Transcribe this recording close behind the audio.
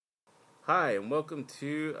Hi, and welcome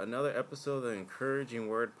to another episode of the Encouraging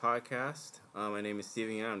Word podcast. My name is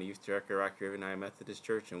Stephen Young. I'm the Youth Director at Rock River United Methodist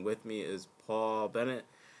Church, and with me is Paul Bennett,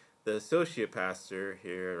 the Associate Pastor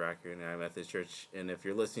here at Rock River United Methodist Church. And if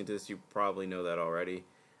you're listening to this, you probably know that already.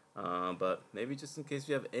 But maybe just in case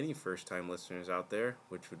we have any first-time listeners out there,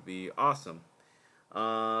 which would be awesome.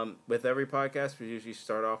 With every podcast, we usually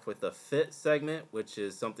start off with a fit segment, which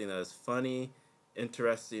is something that is funny,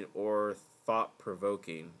 interesting, or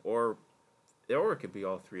thought-provoking, or it could be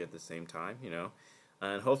all three at the same time,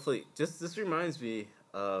 And hopefully, just this reminds me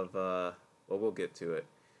of, we'll get to it.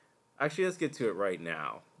 Actually, let's get to it right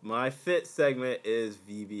now. My fit segment is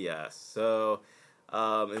VBS. So, in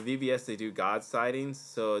VBS, they do God sightings.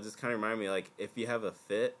 So, it just kind of reminded me, like, if you have a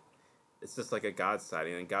fit, it's just like a God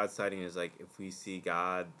sighting. And God sighting is like if we see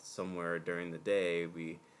God somewhere during the day,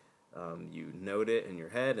 you note it in your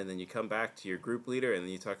head, and then you come back to your group leader, and then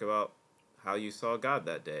you talk about how you saw God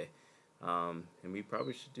that day. And we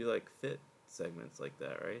probably should do like fit segments like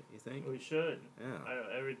that, right? You think? We should. Yeah.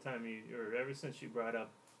 Ever since you brought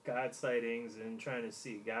up God sightings and trying to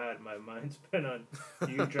see God, my mind's been on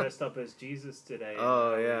you dressed up as Jesus today.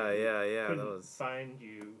 Oh yeah. Couldn't find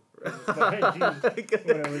you. Find you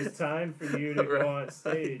when it was time for you to go on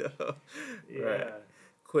stage. Yeah. Right.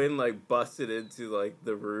 Quinn like busted into like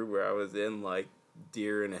the room where I was in, like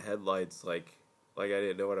deer in the headlights, like I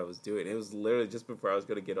didn't know what I was doing. It was literally just before I was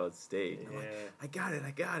gonna get on stage. Yeah. Like,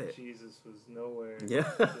 I got it. Jesus was nowhere. Yeah.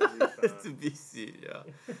 To be seen. Yeah.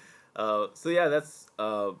 So yeah, that's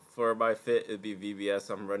for my fit. It'd be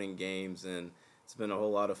VBS. I'm running games, and it's been a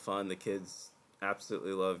whole lot of fun. The kids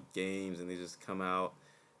absolutely love games, and they just come out,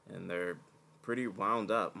 and they're pretty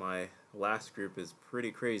wound up. My last group is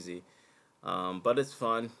pretty crazy, but it's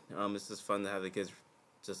fun. It's just fun to have the kids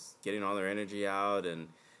just getting all their energy out and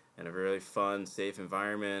a really fun, safe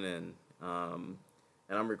environment. And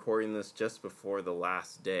I'm recording this just before the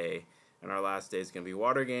last day. And our last day is going to be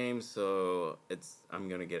water games, so I'm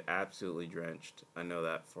going to get absolutely drenched. I know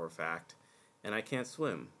that for a fact. And I can't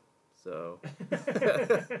swim, so...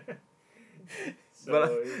 So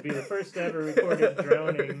it would be the first ever recorded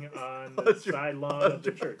drowning on the side lawn of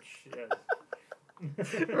the church. Yes.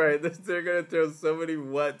 Right, they're going to throw so many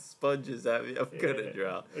wet sponges at me, I'm going to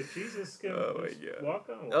drown. But Jesus can walk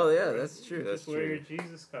on water. Oh, yeah, that's true. Just wear your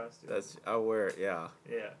Jesus costume. I'll wear it, yeah.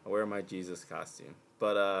 Yeah. I'll wear my Jesus costume.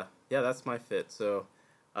 But, yeah, that's my fit. So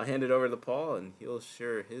I'll hand it over to Paul, and he'll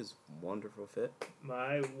share his wonderful fit.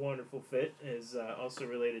 My wonderful fit is also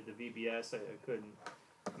related to VBS. I couldn't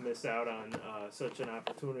miss out on such an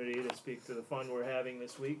opportunity to speak to the fun we're having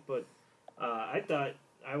this week. But I thought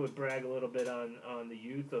I would brag a little bit on the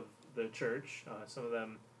youth of the church. Some of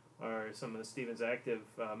them are some of the Stevens Active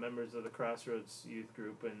members of the Crossroads youth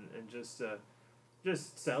group, and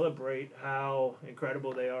just celebrate how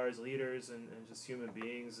incredible they are as leaders and just human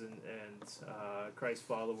beings and Christ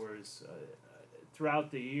followers.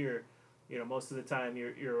 Throughout the year, most of the time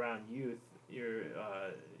you're around youth.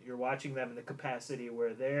 You're watching them in the capacity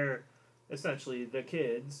where they're essentially the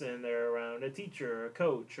kids, and they're around a teacher or a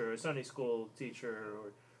coach or a Sunday school teacher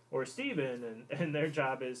or Stephen, and their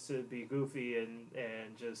job is to be goofy and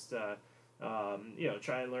just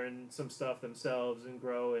try and learn some stuff themselves and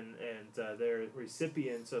grow, and they're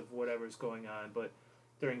recipients of whatever's going on. But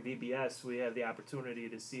during VBS, we have the opportunity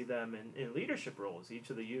to see them in leadership roles. Each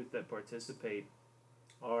of the youth that participate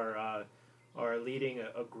are leading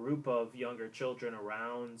a group of younger children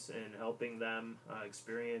around and helping them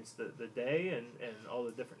experience the day and all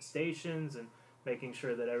the different stations, and making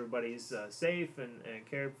sure that everybody's safe and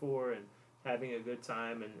cared for and having a good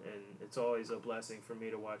time. And it's always a blessing for me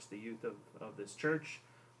to watch the youth of this church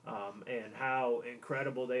and how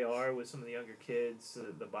incredible they are with some of the younger kids,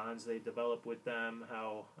 the bonds they develop with them,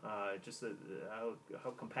 how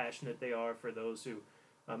compassionate they are for those who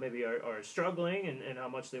maybe are struggling, and how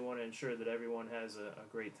much they want to ensure that everyone has a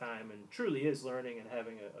great time and truly is learning and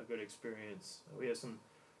having a good experience. We have some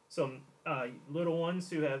little ones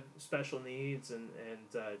who have special needs, and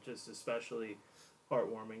just especially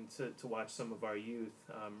heartwarming to watch some of our youth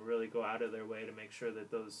really go out of their way to make sure that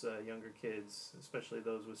those younger kids, especially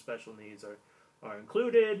those with special needs, are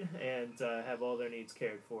included and have all their needs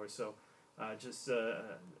cared for. So just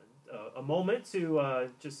a moment to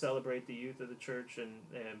just celebrate the youth of the church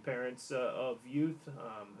and parents of youth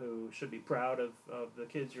who should be proud of the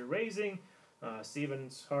kids you're raising.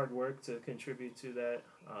 Stephen's hard work to contribute to that.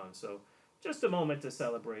 So just a moment to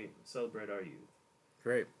celebrate our youth.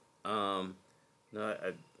 Great. No,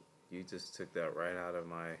 you just took that right out of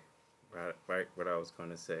my right what I was going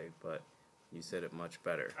to say, but you said it much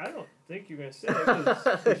better. I don't think you're going to say it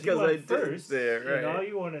because you went I first. Say it, right. And all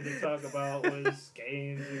you wanted to talk about was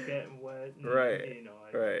games and getting wet. it. And, Right. You know,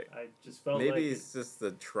 Right. I just felt Maybe like it's just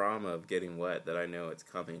the trauma of getting wet that I know it's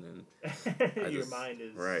coming, and your mind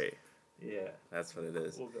is right. Yeah, That's what it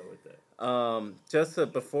is. we'll go with that. Just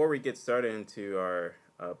before we get started into our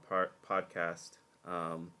podcast,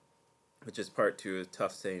 which is part 2 of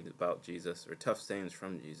Tough Sayings About Jesus, or Tough Sayings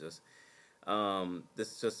from Jesus.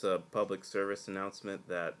 This is just a public service announcement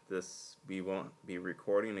that we won't be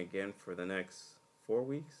recording again for the next 4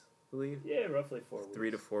 weeks, I believe. Yeah, roughly 4 weeks.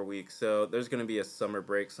 3 to 4 weeks. So there's going to be a summer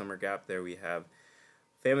gap there. We have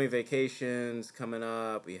family vacations coming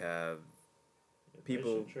up. We have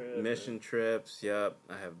people mission trips. Yep.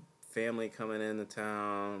 I have family coming into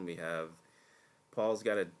town. We have Paul's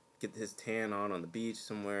got to get his tan on the beach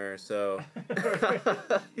somewhere. So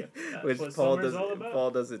which Paul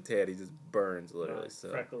doesn't tan, he just burns literally.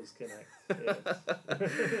 So freckles connect. Yeah.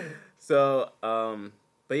 So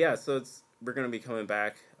but yeah, so we're going to be coming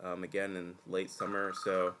back again in late summer.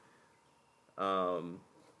 So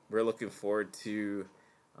we're looking forward to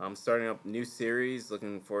starting up a new series,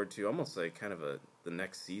 looking forward to almost like kind of the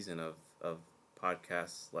next season of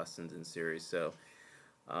podcast lessons and series. So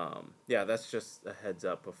yeah, that's just a heads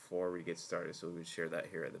up before we get started, so we would share that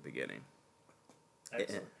here at the beginning.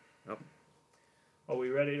 Excellent. Are we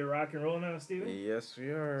ready to rock and roll now, Stephen? Yes,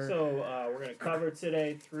 we are. So we're going to cover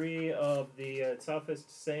today 3 of the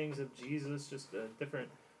toughest sayings of Jesus, just different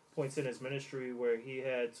points in his ministry where he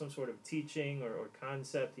had some sort of teaching or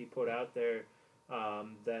concept he put out there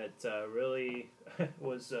that really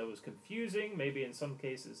was confusing, confusing, in some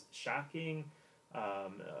cases shocking,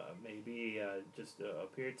 maybe just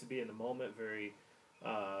appeared to be in the moment very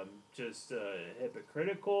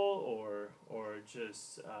hypocritical or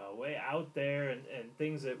just way out there, and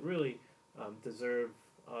things that really deserve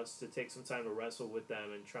us to take some time to wrestle with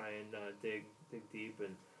them and try and dig deep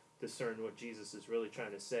and discern what Jesus is really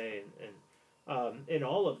trying to say. And in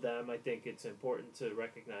all of them, I think it's important to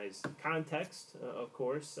recognize context, of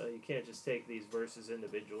course. You can't just take these verses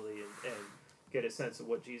individually and get a sense of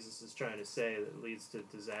what Jesus is trying to say that leads to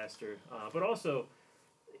disaster. But also,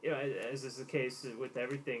 as is the case with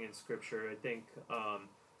everything in Scripture, I think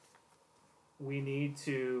we need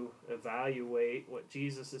to evaluate what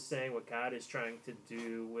Jesus is saying, what God is trying to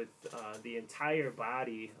do with the entire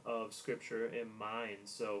body of Scripture in mind.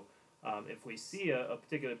 So if we see a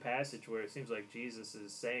particular passage where it seems like Jesus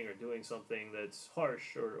is saying or doing something that's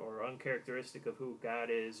harsh or uncharacteristic of who God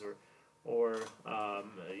is, or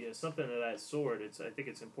something of that sort, I think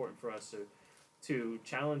it's important for us to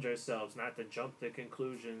challenge ourselves, not to jump to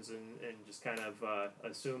conclusions and just kind of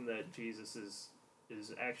assume that Jesus is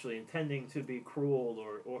actually intending to be cruel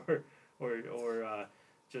or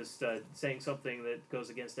just saying something that goes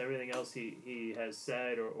against everything else he has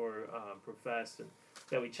said or professed, and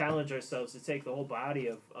that we challenge ourselves to take the whole body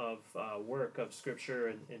of work of Scripture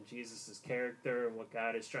and Jesus' character and what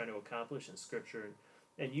God is trying to accomplish in Scripture,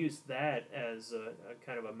 and use that as a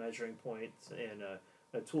kind of a measuring point and a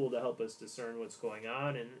tool to help us discern what's going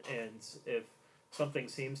on, and if something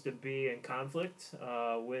seems to be in conflict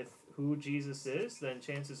with who Jesus is, then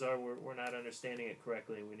chances are we're not understanding it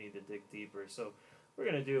correctly and we need to dig deeper. So we're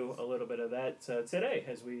going to do a little bit of that today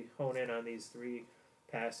as we hone in on these 3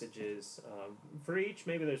 passages. For each,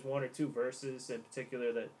 maybe there's 1 or 2 verses in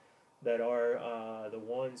particular that are the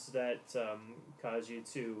ones that cause you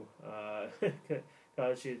to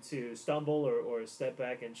stumble or step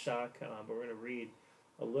back in shock. But we're going to read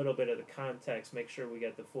a little bit of the context, make sure we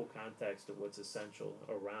get the full context of what's essential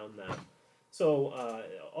around them. So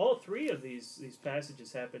all 3 of these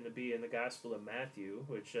passages happen to be in the Gospel of Matthew,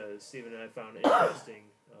 which Stephen and I found interesting.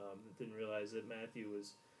 Didn't realize that Matthew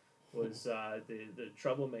was the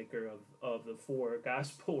troublemaker of the 4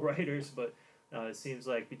 Gospel writers, but it seems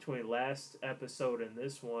like between last episode and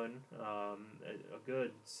this one, a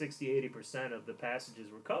good 60-80% of the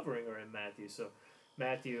passages we're covering are in Matthew. So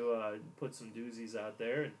Matthew put some doozies out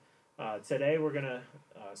there. And today we're going to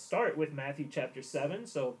start with Matthew chapter 7.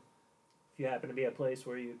 So if you happen to be a place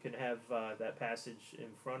where you can have that passage in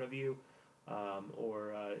front of you,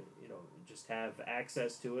 or just have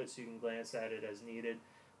access to it so you can glance at it as needed,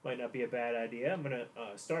 might not be a bad idea. I'm going to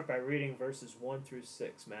start by reading verses 1 through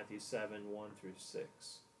 6, Matthew 7, 1 through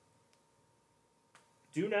 6.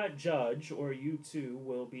 Do not judge, or you too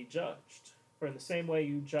will be judged. For in the same way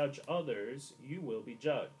you judge others, you will be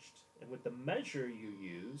judged. And with the measure you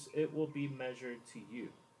use, it will be measured to you.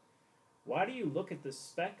 Why do you look at the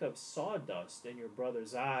speck of sawdust in your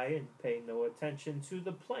brother's eye and pay no attention to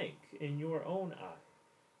the plank in your own eye?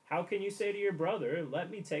 How can you say to your brother,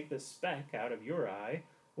 let me take the speck out of your eye,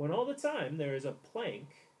 when all the time there is a plank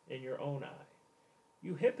in your own eye?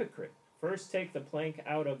 You hypocrite, first take the plank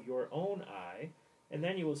out of your own eye, and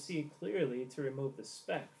then you will see clearly to remove the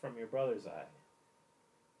speck from your brother's eye.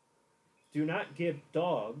 Do not give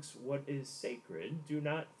dogs what is sacred. Do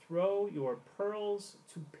not throw your pearls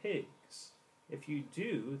to pigs. If you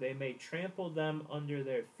do, they may trample them under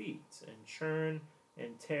their feet and churn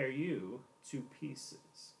and tear you to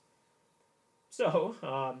pieces. So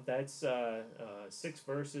that's 6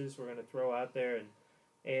 verses we're going to throw out there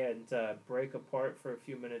and break apart for a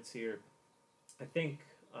few minutes here. I think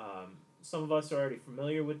some of us are already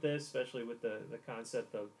familiar with this, especially with the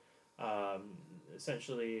concept of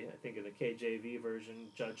essentially, I think in the KJV version,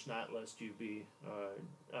 judge not lest you be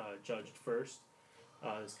judged first.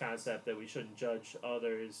 This concept that we shouldn't judge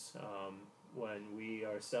others when we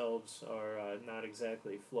ourselves are not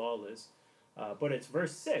exactly flawless. But it's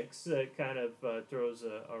verse 6 that kind of throws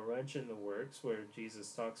a wrench in the works, where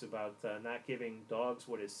Jesus talks about not giving dogs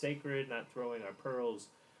what is sacred, not throwing our pearls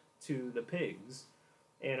to the pigs.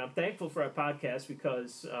 And I'm thankful for our podcast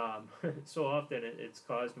because so often it's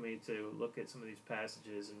caused me to look at some of these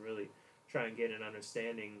passages and really try and get an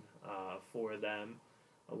understanding for them.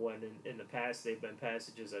 When in the past they've been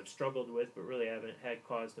passages I've struggled with, but really haven't had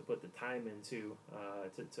cause to put the time into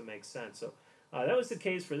to make sense. So that was the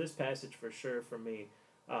case for this passage for sure for me.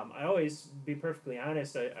 I always, be perfectly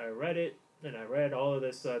honest, I read it, and I read all of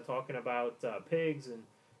this talking about pigs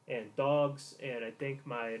and dogs, and I think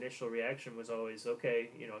my initial reaction was always, okay,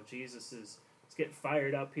 Jesus is getting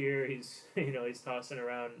fired up here. He's he's tossing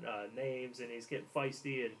around names, and he's getting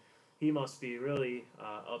feisty, and he must be really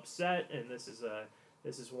upset. And this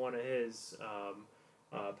is one of his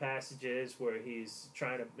passages where he's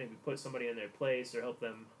trying to maybe put somebody in their place or help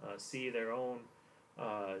them see their own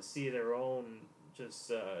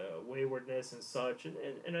just waywardness and such,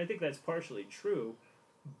 and I think that's partially true.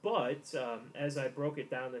 But as I broke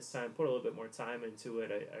it down this time, put a little bit more time into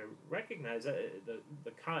it, I recognize that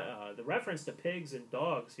the reference to pigs and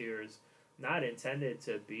dogs here is not intended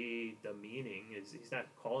to be demeaning. He's not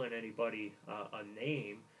calling anybody a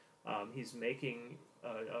name. He's making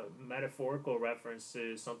a metaphorical reference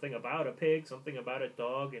to something about a pig, something about a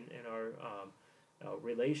dog, and our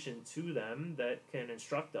relation to them that can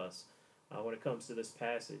instruct us when it comes to this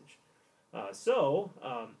passage.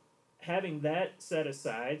 Having that set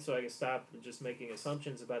aside, so I can stop just making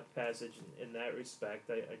assumptions about the passage in that respect,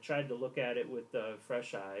 I tried to look at it with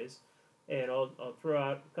fresh eyes, and I'll throw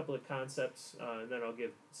out a couple of concepts, and then I'll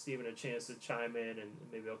give Stephen a chance to chime in, and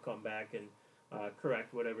maybe I'll come back and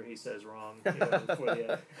correct whatever he says wrong before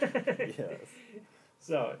the Yes.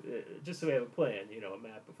 So just so we have a plan, a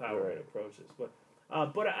map of how we're going to approach this.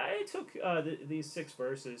 But I took these 6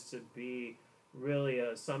 verses to be really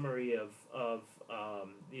a summary of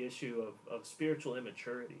the issue of spiritual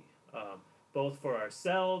immaturity, both for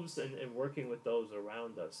ourselves and working with those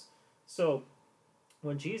around us. So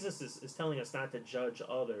when Jesus is telling us not to judge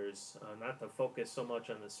others, not to focus so much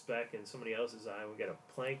on the speck in somebody else's eye, we get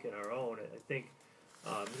a plank in our own, I think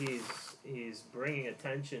he's bringing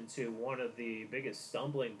attention to one of the biggest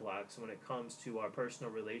stumbling blocks when it comes to our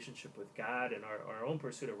personal relationship with God and our own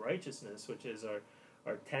pursuit of righteousness, which is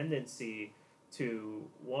our tendency to,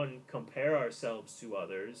 1, compare ourselves to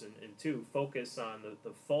others, and 2, focus on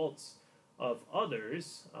the faults of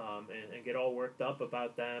others, and get all worked up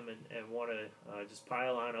about them and want to just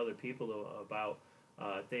pile on other people about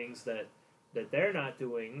things that they're not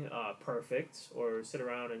doing perfect, or sit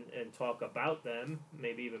around and talk about them,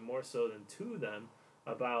 maybe even more so than to them,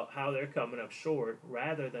 about how they're coming up short,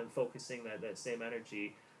 rather than focusing that same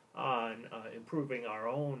energy on improving our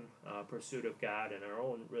own pursuit of God and our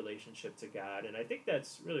own relationship to God. And I think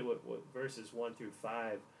that's really what verses 1 through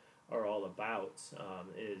 5 are all about,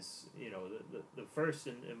 is the first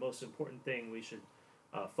and most important thing we should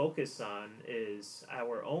focus on is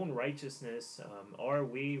our own righteousness. Are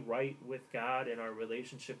we right with God in our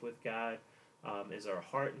relationship with God? Is our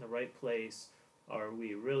heart in the right place? Are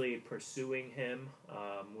we really pursuing Him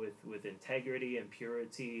with integrity and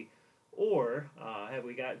purity? Or have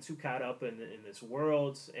we gotten too caught up in this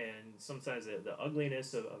world and sometimes the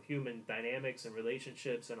ugliness of human dynamics and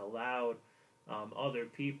relationships, and allowed other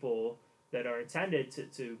people that are intended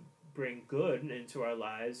to bring good into our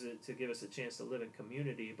lives, to give us a chance to live in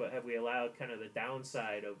community, but have we allowed kind of the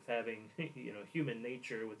downside of having human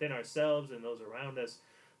nature within ourselves and those around us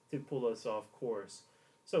to pull us off course?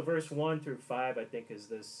 So verse 1 through 5, I think, is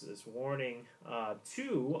this warning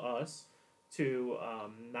to us to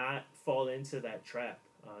not fall into that trap,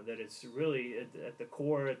 that it's really at the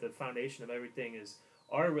core, at the foundation of everything is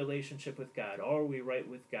our relationship with God. Are we right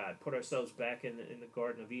with God? Put ourselves back in the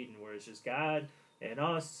Garden of Eden, where it's just God and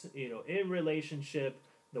us, in relationship,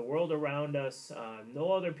 the world around us,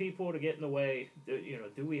 no other people to get in the way.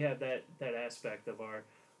 Do we have that aspect of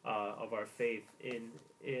our faith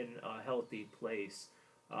in a healthy place,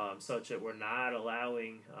 such that we're not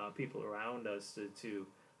allowing people around us to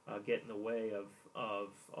get in the way of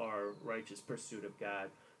our righteous pursuit of God.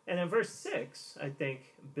 And then verse 6, I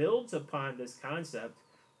think, builds upon this concept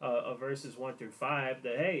of verses 1 through 5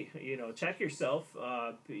 that, hey, check yourself.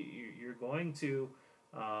 You're going to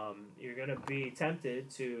be tempted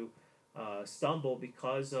to stumble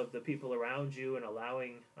because of the people around you and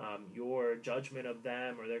allowing your judgment of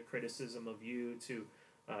them or their criticism of you to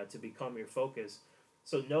become your focus.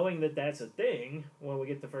 So knowing that that's a thing, when we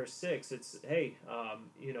get to verse 6, it's, hey,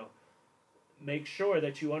 make sure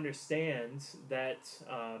that you understand that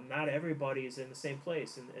not everybody is in the same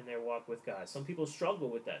place in their walk with God. Some people struggle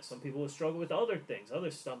with that. Some people struggle with other things,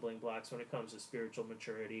 other stumbling blocks when it comes to spiritual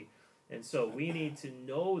maturity. And so we need to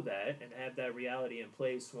know that and have that reality in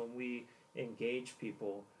place when we engage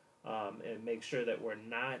people, and make sure that we're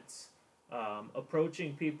not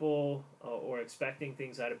approaching people or expecting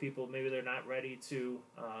things out of people maybe they're not ready to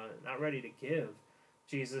give.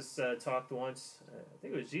 Jesus talked once, I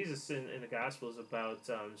think it was Jesus in the Gospels, about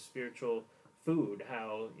spiritual food,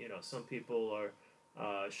 how some people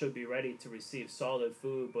should be ready to receive solid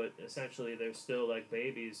food, but essentially they're still like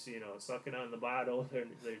babies, sucking on the bottle.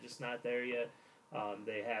 They're just not there yet.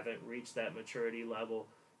 They haven't reached that maturity level.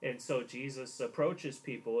 And so Jesus approaches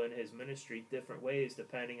people in his ministry different ways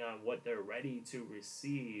depending on what they're ready to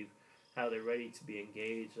receive, how they're ready to be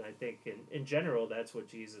engaged. And I think in general that's what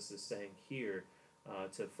Jesus is saying here.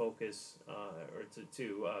 To focus or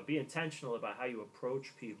to be intentional about how you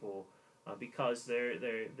approach people, because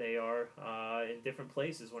they are in different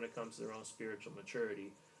places when it comes to their own spiritual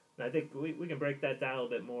maturity. And I think we can break that down a little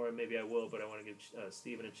bit more, and maybe I will, but I want to give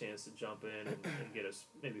Stephen a chance to jump in and get us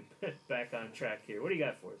maybe back on track here. What do you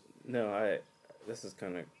got for us? No, this is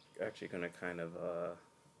actually going to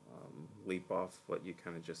leap off what you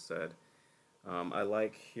kind of just said. I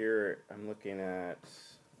like here, I'm looking at,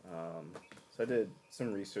 so I did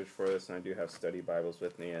some research for this, and I do have study Bibles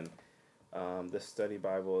with me, and this study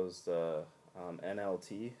Bible is the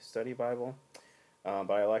NLT study Bible,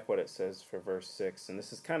 but I like what it says for verse 6, and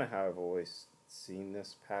this is kind of how I've always seen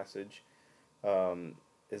this passage,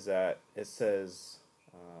 is that it says,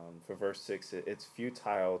 for verse 6, it's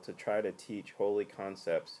futile to try to teach holy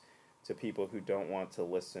concepts to people who don't want to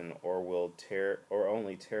listen or will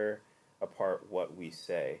only tear apart what we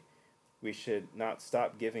say. We should not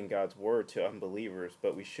stop giving God's word to unbelievers,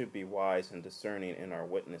 but we should be wise and discerning in our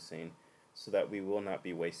witnessing so that we will not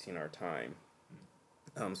be wasting our time.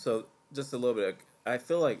 So just a little bit, I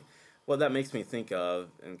feel like what that makes me think of,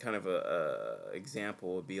 and kind of a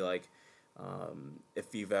example would be like,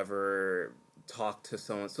 if you've ever talked to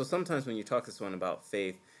someone. So sometimes when you talk to someone about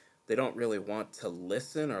faith, they don't really want to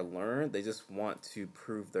listen or learn. They just want to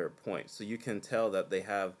prove their point. So you can tell that they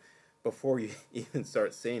have, before you even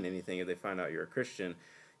start saying anything, if they find out you're a Christian,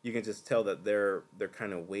 you can just tell that they're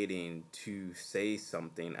kind of waiting to say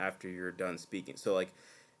something after you're done speaking. So like,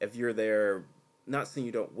 if you're there, not saying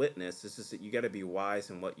you don't witness, it's just that you got to be wise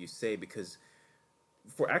in what you say, because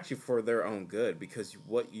for their own good, because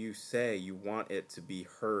what you say, you want it to be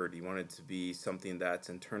heard. You want it to be something that's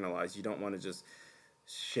internalized. You don't want to just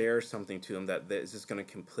share something to them that is just going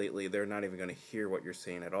to they're not even going to hear what you're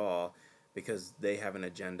saying at all, because they have an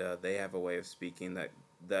agenda, they have a way of speaking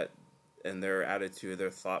that and their attitude,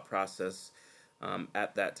 their thought process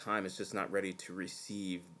at that time is just not ready to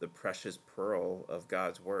receive the precious pearl of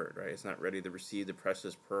God's word, right? It's not ready to receive the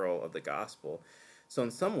precious pearl of the gospel. So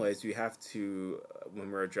in some ways, you have to,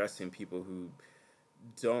 when we're addressing people who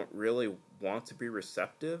don't really want to be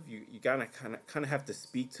receptive, you gotta kind of have to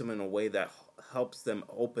speak to them in a way that helps them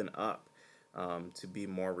open up to be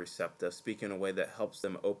more receptive. Speak in a way that helps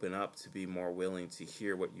them open up to be more willing to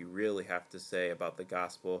hear what you really have to say about the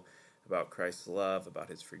gospel, about Christ's love, about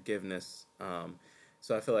his forgiveness.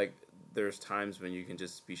 So I feel like there's times when you can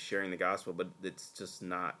just be sharing the gospel, but it's just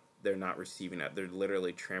not, they're not receiving it. They're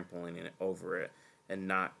literally trampling it over it and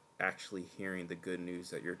not actually hearing the good news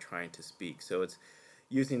that you're trying to speak. So it's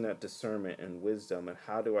using that discernment and wisdom, and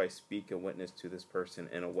how do I speak and witness to this person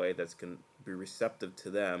in a way that's going to be receptive to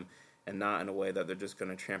them, and not in a way that they're just going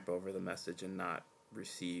to tramp over the message and not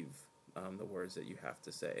receive the words that you have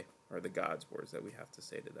to say, or the God's words that we have to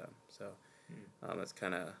say to them. So that's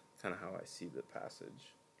kind of how I see the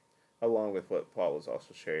passage, along with what Paul was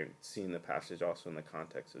also sharing, seeing the passage also in the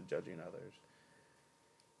context of judging others.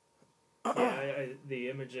 Yeah,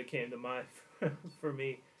 the image that came to mind for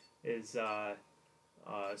me is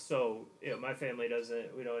so my family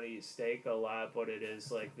we don't eat steak a lot, but it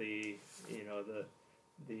is like the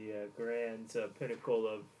grand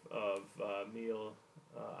pinnacle of meal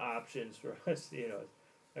options for us.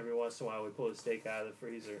 Every once in a while we pull a steak out of the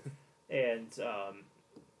freezer, and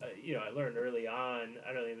I learned early on.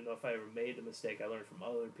 I don't even know if I ever made the mistake. I learned from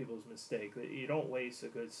other people's mistake that you don't waste a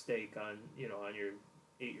good steak on your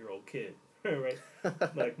 8-year-old kid, right?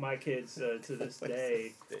 Like my kids to this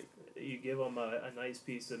day, you give them a nice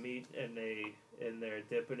piece of meat and they're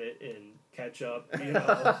dipping it in ketchup,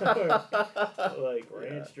 like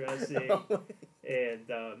ranch dressing. And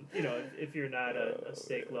if you're not a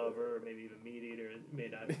steak lover or maybe even meat eater, you may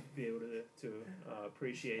not be able to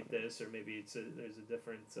appreciate this, or maybe there's a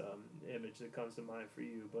different image that comes to mind for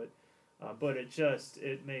you. But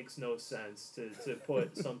it makes no sense to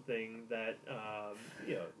put something that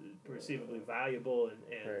perceivably valuable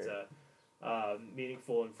and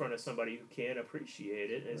meaningful in front of somebody who can't appreciate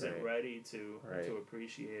it, isn't ready to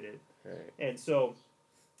appreciate it. Right. And so,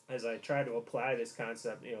 as I try to apply this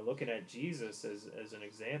concept, looking at Jesus as an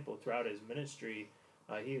example throughout his ministry,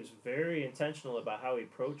 he was very intentional about how he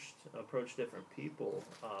approached different people,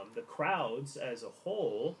 the crowds as a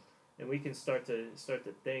whole, and we can start to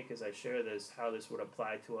think as I share this how this would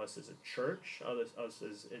apply to us as a church, us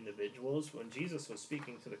as individuals. When Jesus was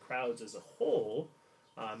speaking to the crowds as a whole,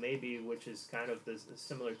 maybe which is kind of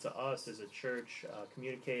similar to us as a church,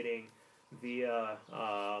 communicating via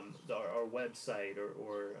our website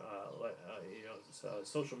or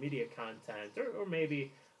social media content, or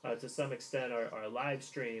maybe to some extent our live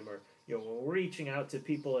stream, or when we're reaching out to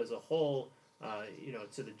people as a whole,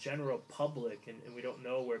 to the general public, and we don't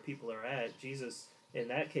know where people are at. Jesus in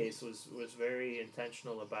that case was very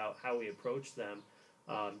intentional about how we approached them.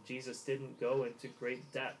 Jesus didn't go into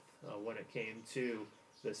great depth when it came to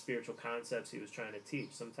the spiritual concepts he was trying to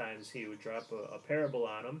teach. Sometimes he would drop a parable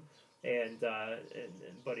on them,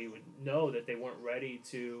 but he would know that they weren't ready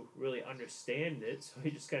to really understand it, so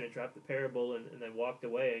he just kind of dropped the parable and then walked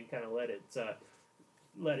away and kind of let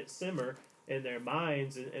it simmer in their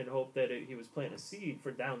minds, and hope that he was planting a seed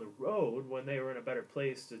for down the road when they were in a better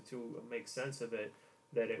place to make sense of it,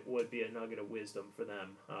 that it would be a nugget of wisdom for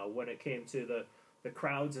them. When it came to the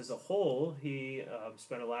crowds as a whole, he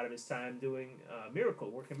spent a lot of his time doing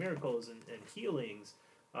working miracles and healings,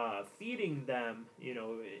 feeding them,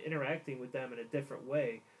 interacting with them in a different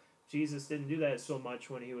way. Jesus didn't do that so much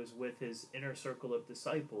when he was with his inner circle of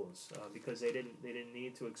disciples, because they didn't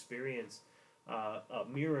need to experience a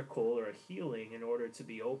miracle or a healing in order to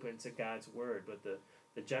be open to God's word, but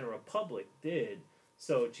the general public did.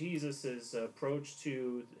 So Jesus' approach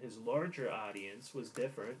to his larger audience was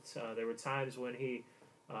different. There were times when he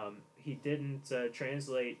didn't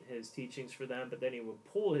translate his teachings for them, but then he would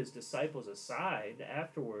pull his disciples aside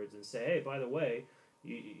afterwards and say, hey, by the way,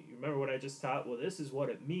 you remember what I just taught? Well, this is what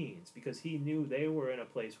it means, because he knew they were in a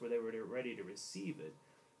place where they were ready to receive it.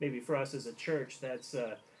 Maybe for us as a church, that's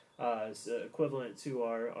equivalent to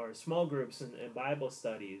our small groups and Bible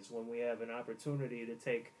studies, when we have an opportunity to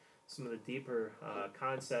take some of the deeper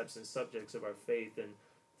concepts and subjects of our faith and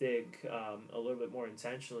dig a little bit more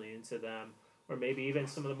intentionally into them, or maybe even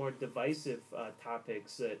some of the more divisive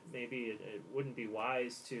topics that maybe it wouldn't be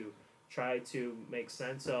wise to try to make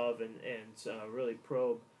sense of and really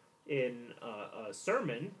probe in a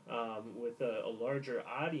sermon with a larger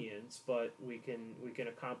audience, but we can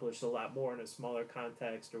accomplish a lot more in a smaller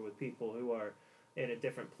context, or with people who are in a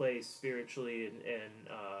different place spiritually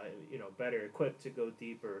and better equipped to go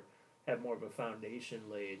deeper, have more of a foundation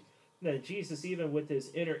laid. Then Jesus, even with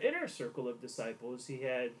his inner circle of disciples, he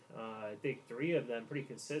had I think 3 of them pretty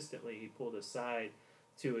consistently he pulled aside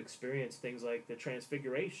to experience things like the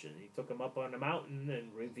transfiguration. He took them up on a mountain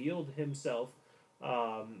and revealed himself,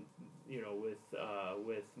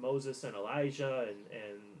 with Moses and Elijah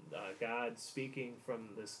and God speaking from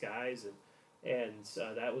the skies, and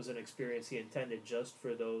that was an experience he intended just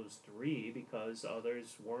for those 3, because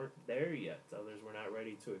others weren't there yet. Others were not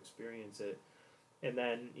ready to experience it. And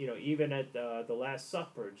then, even at the Last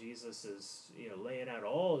Supper, Jesus is, laying out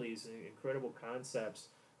all these incredible concepts,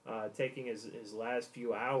 taking his last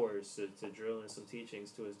few hours to drill in some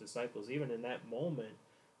teachings to his disciples. Even in that moment,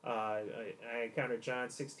 I encountered John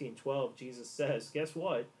 16:12. Jesus says, guess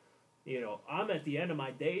what? I'm at the end of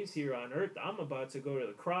my days here on earth. I'm about to go to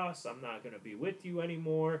the cross. I'm not going to be with you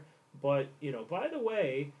anymore. But, by the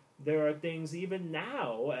way, there are things even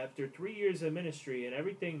now, after 3 years of ministry and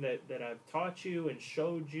everything that I've taught you and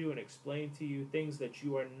showed you and explained to you, things that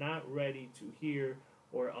you are not ready to hear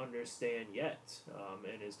or understand yet.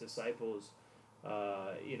 And his disciples,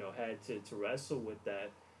 had to wrestle with that.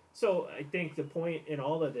 So I think the point in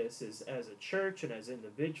all of this is, as a church and as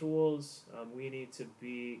individuals, we need to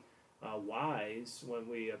be wise when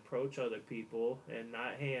we approach other people and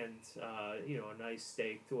not hand a nice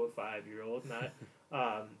steak to a 5-year-old,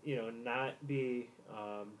 not be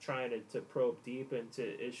trying to probe deep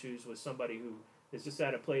into issues with somebody who is just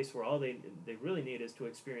at a place where all they really need is to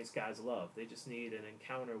experience God's love. They just need an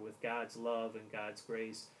encounter with God's love and God's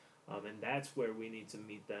grace. And that's where we need to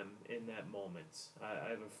meet them in that moment. I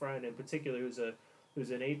have a friend in particular who's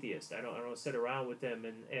an atheist. I don't sit around with them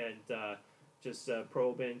and just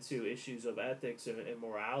probe into issues of ethics and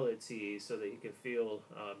morality so that he can feel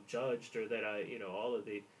judged, or that all of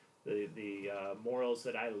the morals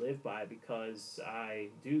that I live by because I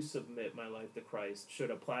do submit my life to Christ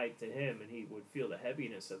should apply to him, and he would feel the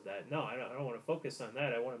heaviness of that. No, I don't want to focus on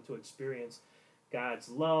that. I want him to experience God's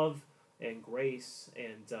love and grace,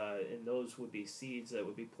 and those would be seeds that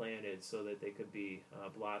would be planted so that they could be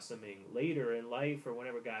blossoming later in life, or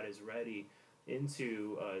whenever God is ready,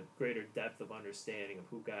 into a greater depth of understanding of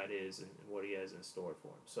who God is and what he has in store for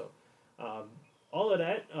him. So all of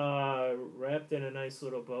that wrapped in a nice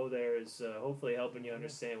little bow there is hopefully helping you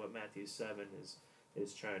understand what Matthew 7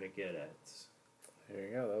 is trying to get at. There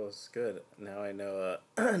you go. That was good. Now I know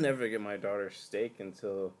never give my daughter steak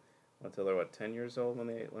until they're 10 years old, when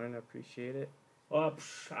they learn to appreciate it. Well,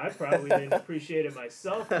 I probably didn't appreciate it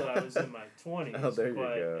myself till I was in my 20s. Oh, there you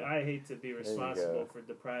but go. I hate to be responsible for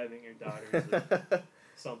depriving your daughters of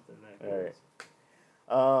something that good.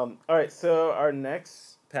 All right. So our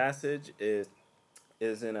next passage is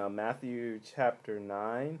in Matthew chapter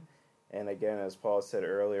 9, and again, as Paul said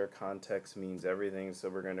earlier, context means everything. So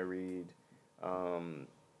we're going to read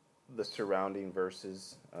the surrounding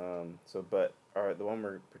verses. But the one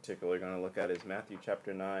we're particularly going to look at is Matthew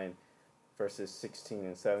chapter 9. Verses 16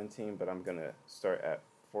 and 17, but I'm going to start at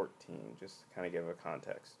 14, just to kind of give a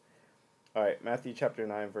context. All right, Matthew chapter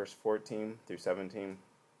 9, verse 14 through 17.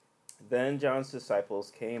 Then John's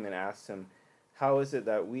disciples came and asked him, "How is it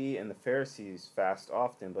that we and the Pharisees fast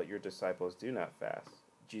often, but your disciples do not fast?"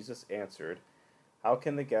 Jesus answered, "How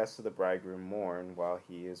can the guests of the bridegroom mourn while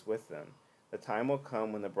he is with them? The time will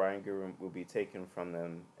come when the bridegroom will be taken from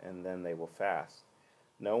them, and then they will fast.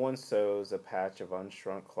 No one sews a patch of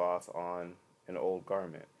unshrunk cloth on an old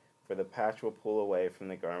garment, for the patch will pull away from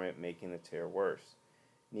the garment, making the tear worse.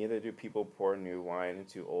 Neither do people pour new wine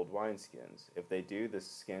into old wineskins. If they do, the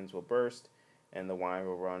skins will burst, and the wine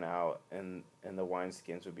will run out, and the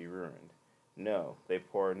wineskins will be ruined. No, they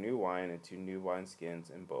pour new wine into new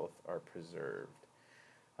wineskins, and both are preserved."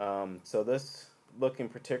 So this, looking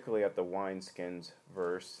particularly at the wineskins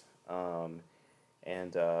verse, and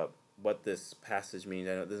what this passage means.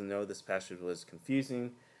 I know this passage was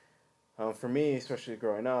confusing for me, especially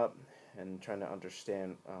growing up and trying to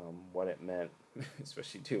understand what it meant,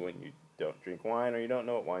 especially too when you don't drink wine or you don't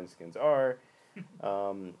know what wineskins are.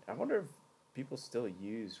 I wonder if people still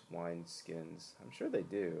use wineskins. I'm sure they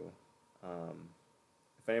do.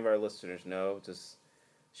 If any of our listeners know, just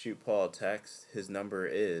shoot Paul a text. His number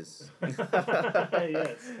is...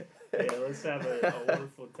 Yes. Yeah, let's have a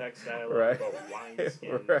wonderful text dialogue about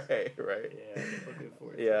wineskins. Right. Yeah, looking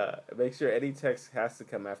forward to it. Make sure any text has to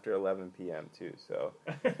come after 11 p.m. too, so...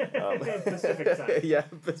 Pacific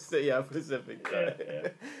time. Pacific time.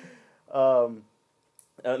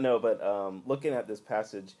 Yeah. Looking at this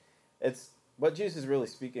passage, it's what Jesus is really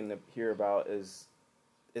speaking here about is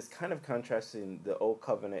kind of contrasting the Old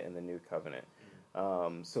Covenant and the New Covenant.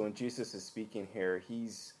 So when Jesus is speaking here,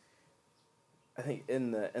 I think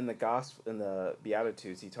in the gospel, in the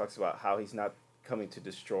Beatitudes, he talks about how he's not coming to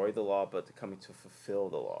destroy the law, but coming to fulfill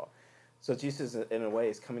the law. So Jesus, in a way,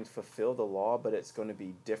 is coming to fulfill the law, but it's going to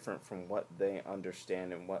be different from what they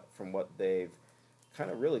understand and from what they've kind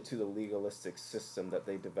of really to the legalistic system that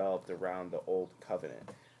they developed around the Old Covenant.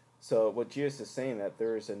 So what Jesus is saying, that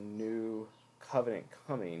there is a new covenant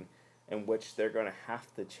coming in which they're going to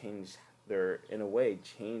have to change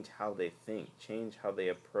change how they think, change how they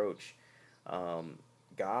approach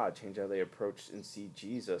God, change how they approach and see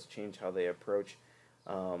Jesus, change how they approach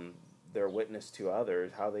their witness to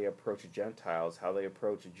others, how they approach Gentiles, how they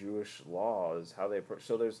approach Jewish laws,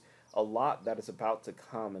 so there's a lot that is about to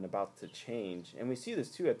come and about to change. And we see this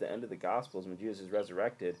too at the end of the Gospels when Jesus is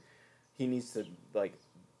resurrected. He needs to,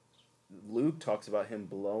 Luke talks about him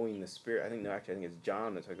blowing the Spirit. I think it's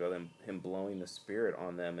John that talks about him blowing the Spirit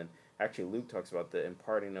on them. And actually Luke talks about the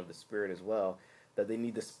imparting of the Spirit as well, that they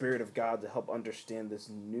need the Spirit of God to help understand this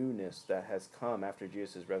newness that has come after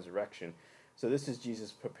Jesus' resurrection. So this is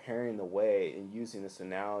Jesus preparing the way and using this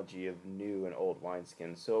analogy of new and old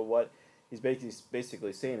wineskins. So what he's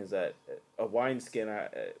basically saying is that a wineskin,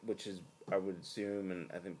 which is, I would assume,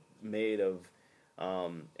 and I think made of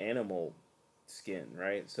animal skin,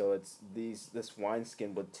 right? So this wine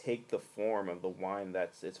skin would take the form of the wine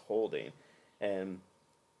that's it's holding, and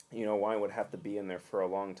wine would have to be in there for a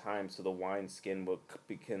long time, so the wine skin would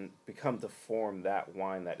become to form that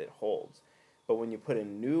wine that it holds. But when you put a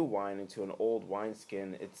new wine into an old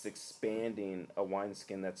wineskin, it's expanding a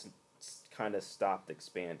wineskin that's kind of stopped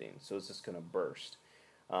expanding, so it's just going to burst.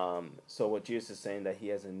 So what Jesus is saying, that he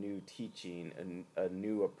has a new teaching, a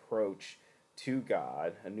new approach to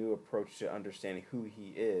God, a new approach to understanding who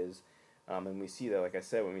he is. And we see that, like I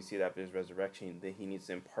said, when we see that after his resurrection, that he needs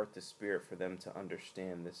to impart the Spirit for them to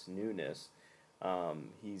understand this newness.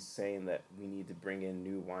 He's saying that we need to bring in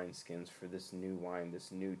new wineskins for this new wine,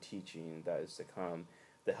 this new teaching that is to come,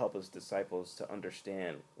 to help us disciples to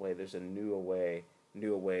understand, wait, there's a new way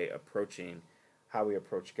approaching how we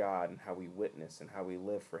approach God and how we witness and how we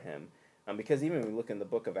live for him. Because even when we look in the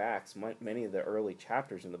book of Acts, many of the early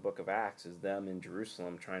chapters in the book of Acts is them in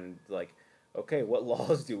Jerusalem trying to, like, okay, what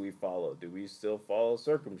laws do we follow? Do we still follow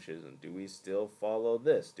circumcision? Do we still follow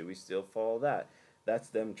this? Do we still follow that? That's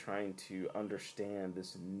them trying to understand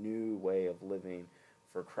this new way of living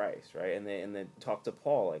for Christ, right? And they talk to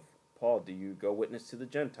Paul, like, Paul, do you go witness to the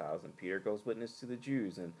Gentiles? And Peter goes witness to the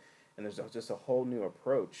Jews. And there's just a whole new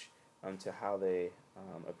approach to how they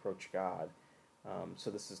approach God. So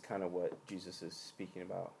this is kind of what Jesus is speaking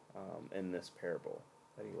about in this parable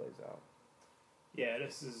that he lays out. Yeah,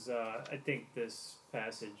 this is. I think this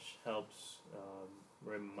passage helps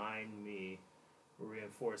remind me,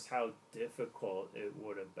 reinforce how difficult it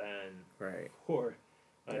would have been for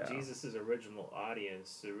Jesus' original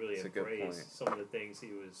audience to really embrace some of the things he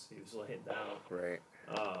was laying down. Right.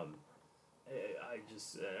 I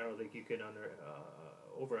don't think you can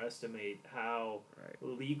overestimate how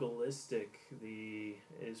legalistic the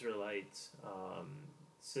Israelite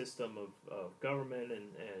system of government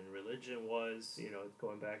and religion was.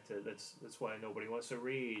 Going back to that's why nobody wants to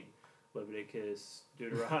read Leviticus,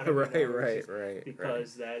 Deuteronomy,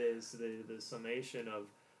 because that is the summation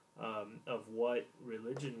of what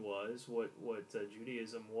religion was, what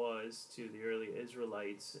Judaism was to the early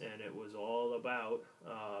Israelites, and it was all about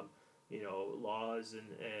laws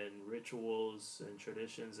and rituals and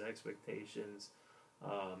traditions, expectations,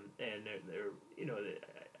 and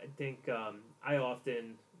I think I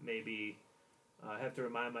often maybe have to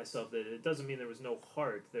remind myself that it doesn't mean there was no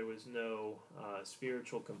heart, there was no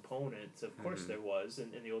spiritual component. Of course there was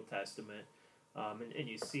in the Old Testament, and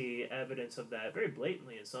you see evidence of that very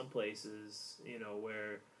blatantly in some places,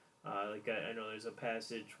 where I know there's a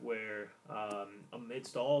passage where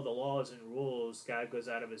amidst all the laws and rules, God goes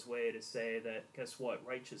out of his way to say that, guess what,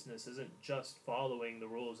 righteousness isn't just following the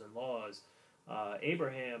rules and laws.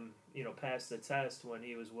 Abraham, passed the test when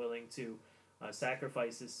he was willing to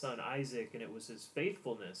sacrifice his son Isaac, and it was his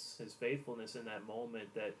faithfulness in that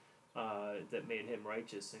moment that made him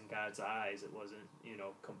righteous in God's eyes. It wasn't,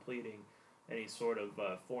 completing any sort of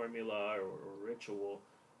formula or ritual.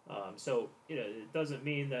 So it doesn't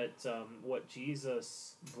mean that what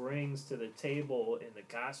Jesus brings to the table in the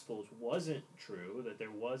Gospels wasn't true, that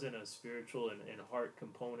there wasn't a spiritual and heart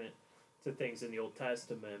component to things in the Old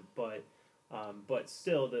Testament, but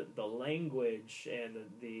still the language and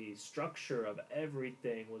the structure of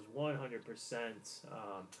everything was 100%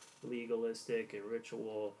 legalistic and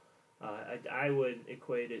ritual. I would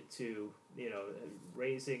equate it to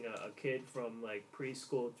raising a kid from like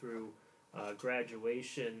preschool through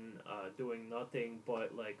graduation, doing nothing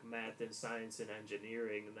but like math and science and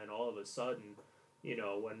engineering, and then all of a sudden,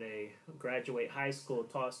 when they graduate high school,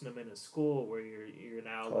 tossing them in a school where you're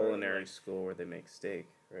now culinary school where they make steak,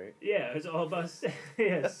 right? Yeah, it's all about steak.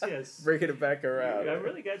 yes. Bringing it back around. I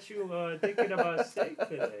really got you thinking about steak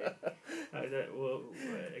today. I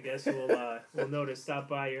guess we'll know to stop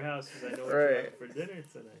by your house because I know what you have for dinner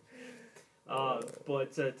tonight.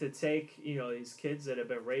 But to take these kids that have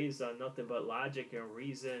been raised on nothing but logic and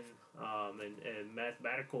reason, and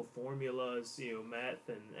mathematical formulas, math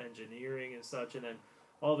and engineering and such, and then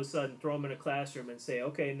all of a sudden throw them in a classroom and say,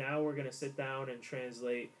 okay, now we're gonna sit down and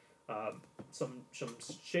translate some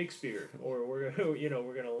Shakespeare, or we're gonna read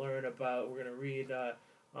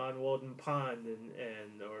on Walden Pond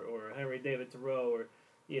or Henry David Thoreau, or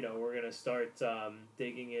we're going to start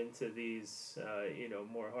digging into these,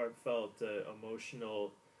 more heartfelt,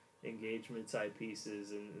 emotional engagement type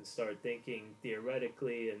pieces, and start thinking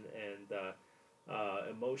theoretically and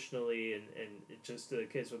emotionally, and it just the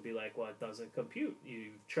kids would be like, well, it doesn't compute.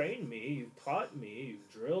 You've trained me, you've taught me, you've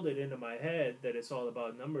drilled it into my head that it's all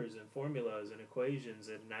about numbers and formulas and equations,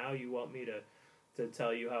 and now you want me to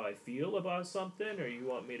tell you how I feel about something, or you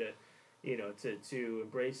want me to to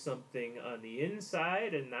embrace something on the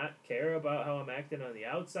inside and not care about how I'm acting on the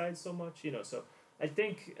outside so much. So I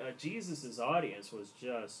think Jesus's audience was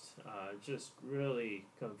just really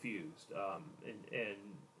confused, and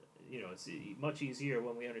it's much easier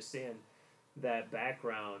when we understand that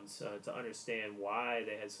background to understand why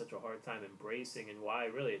they had such a hard time embracing, and why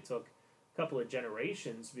really it took a couple of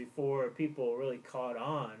generations before people really caught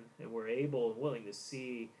on and were able and willing to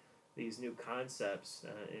see these new concepts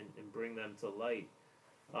and bring them to light.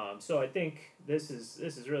 So I think this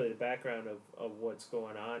is really the background of what's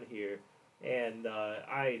going on here. And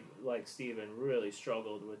I, like Stephen, really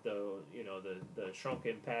struggled with the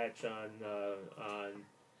shrunken patch on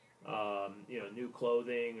new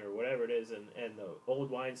clothing or whatever it is, and the old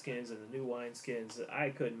wineskins and the new wineskins.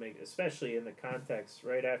 I couldn't make, especially in the context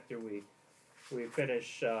right after we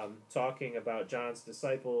finish talking about John's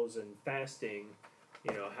disciples and fasting.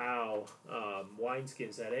 How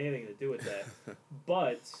wineskins had anything to do with that.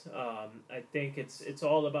 But I think it's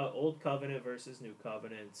all about Old Covenant versus New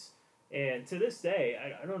Covenant. And to this day,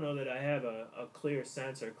 I don't know that I have a clear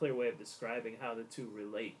sense or a clear way of describing how the two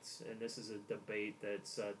relate. And this is a debate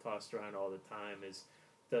that's tossed around all the time.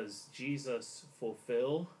 Does Jesus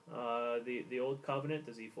fulfill the Old Covenant?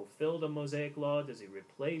 Does he fulfill the Mosaic Law? Does he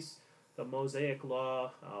replace the Mosaic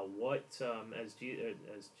Law? I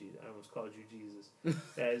almost called you Jesus.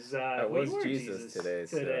 As I was you were Jesus today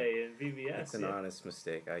so in VBS. it's an honest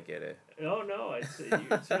mistake. I get it. Oh no,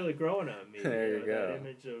 it's really growing on me. There you go. That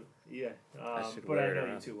image of I should but wear I know it you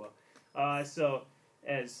around. too well. So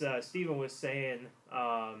as Stephen was saying,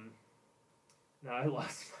 now I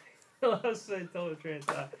lost my total train of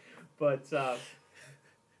thought. But what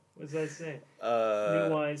was I saying? New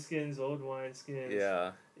wineskins, old wineskins.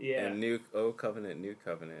 Yeah. Yeah. And new Old Covenant, New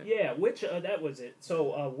Covenant. Yeah, which that was it.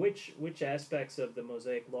 So, which aspects of the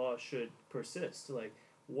Mosaic Law should persist? Like,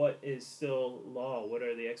 what is still law? What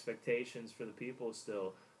are the expectations for the people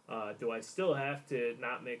still? Do I still have to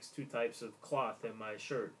not mix two types of cloth in my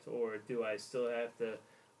shirt, or do I still have to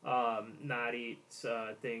not eat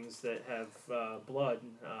things that have blood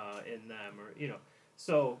in them, or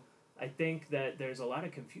So I think that there's a lot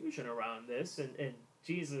of confusion around this, and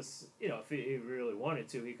Jesus, if he really wanted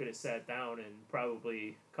to, he could have sat down and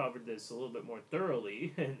probably covered this a little bit more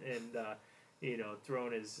thoroughly and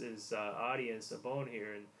thrown his audience a bone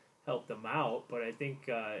here and helped them out. But I think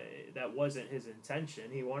that wasn't his intention.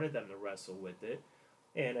 He wanted them to wrestle with it.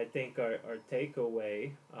 And I think our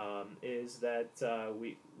takeaway is that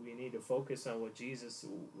we need to focus on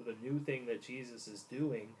the new thing that Jesus is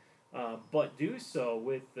doing, but do so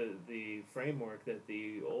with the framework that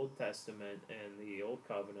the Old Testament and the Old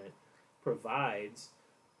Covenant provides.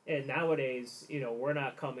 And nowadays, we're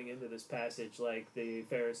not coming into this passage like the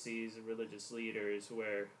Pharisees and religious leaders,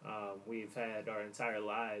 where we've had our entire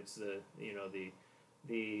lives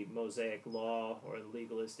the Mosaic Law or the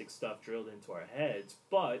legalistic stuff drilled into our heads.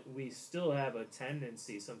 But we still have a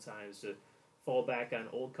tendency sometimes to fall back on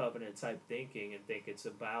Old Covenant type thinking and think it's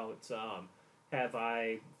about have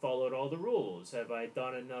I followed all the rules? Have I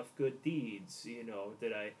done enough good deeds?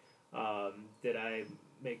 Did I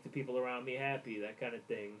make the people around me happy? That kind of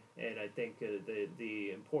thing. And I think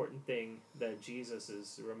the important thing that Jesus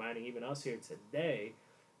is reminding even us here today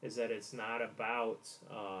is that it's not about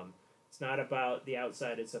the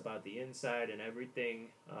outside. It's about the inside, and everything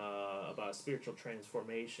about spiritual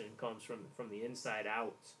transformation comes from the inside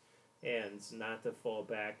out. And not to fall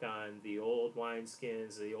back on the old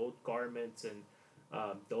wineskins, the old garments, and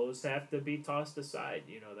those have to be tossed aside.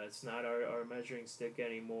 That's not our measuring stick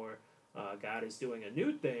anymore. God is doing a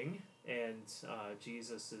new thing, and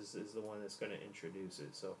Jesus is the one that's going to introduce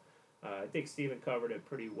it. So I think Stephen covered it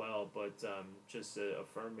pretty well, but just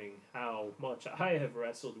affirming how much I have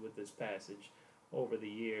wrestled with this passage over the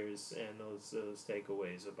years, and those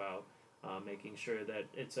takeaways about making sure that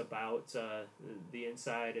it's about the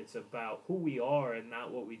inside. It's about who we are and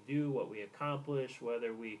not what we do, what we accomplish,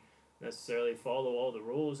 whether we necessarily follow all the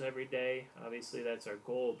rules every day. Obviously, that's our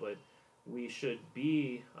goal, but we should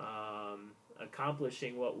be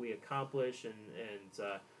accomplishing what we accomplish and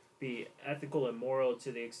be ethical and moral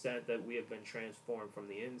to the extent that we have been transformed from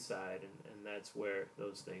the inside, and that's where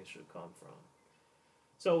those things should come from.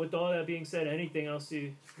 So with all that being said, anything else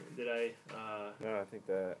did I No, I think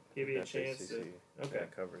that give you a that chance basically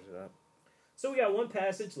that covers it up. So we got one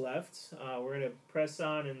passage left. We're going to press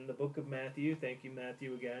on in the book of Matthew. Thank you,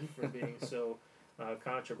 Matthew, again, for being so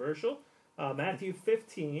controversial. Matthew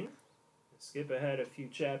 15, skip ahead a few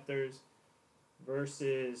chapters,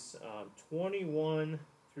 verses 21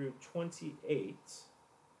 through 28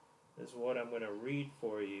 is what I'm going to read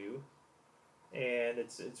for you. And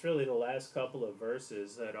it's really the last couple of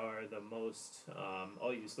verses that are the most,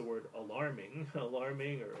 I'll use the word alarming,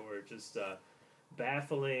 alarming or just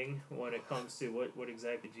baffling when it comes to what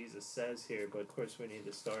exactly Jesus says here. But of course, we need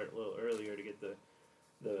to start a little earlier to get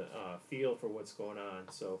the feel for what's going on.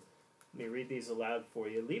 So let me read these aloud for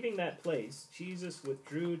you. Leaving that place, Jesus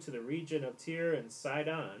withdrew to the region of Tyre and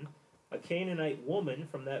Sidon. A Canaanite woman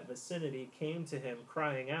from that vicinity came to him,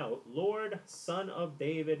 crying out, "Lord, Son of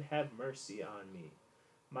David, have mercy on me.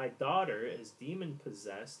 My daughter is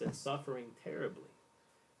demon-possessed and suffering terribly."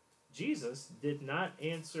 Jesus did not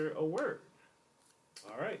answer a word.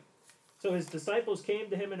 All right. So his disciples came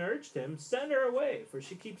to him and urged him, "Send her away, for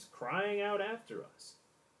she keeps crying out after us."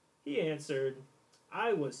 He answered,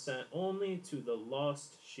 "I was sent only to the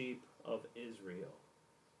lost sheep of Israel."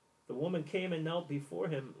 The woman came and knelt before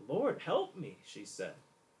him. "Lord, help me," she said.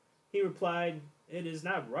 He replied, "It is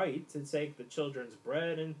not right to take the children's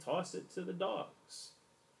bread and toss it to the dogs."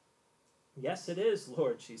 "Yes, it is,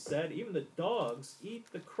 Lord," she said. "Even the dogs eat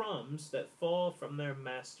the crumbs that fall from their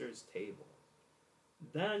master's table."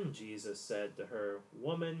 Then Jesus said to her,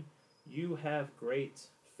 "Woman, you have great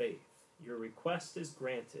faith. Your request is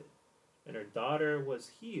granted." And her daughter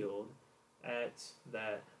was healed at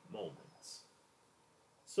that moment.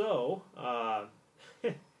 So,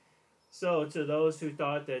 so to those who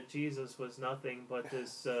thought that Jesus was nothing but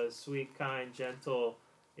this sweet, kind, gentle,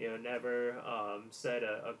 never said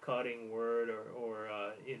a cutting word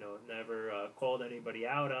or never called anybody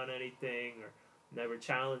out on anything or never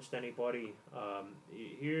challenged anybody.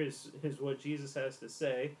 Here's what Jesus has to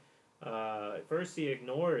say. First, he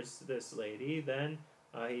ignores this lady. Then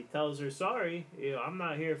he tells her, "Sorry, I'm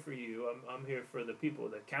not here for you. I'm here for the people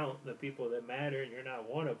that count, the people that matter, and you're not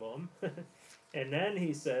one of them." And then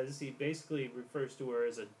he basically refers to her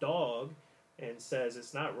as a dog, and says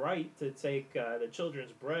it's not right to take the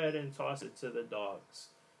children's bread and toss it to the dogs.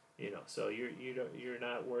 So you're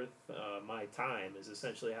not worth my time is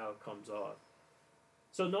essentially how it comes off.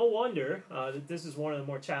 So no wonder that this is one of the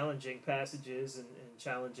more challenging passages and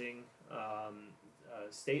challenging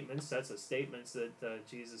statements, sets of statements that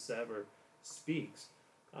Jesus ever speaks.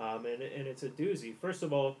 And it's a doozy. First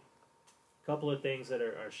of all, a couple of things that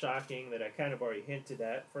are shocking that I kind of already hinted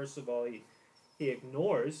at. First of all, he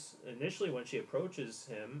ignores, initially when she approaches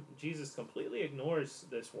him, Jesus completely ignores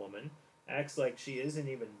this woman, acts like she isn't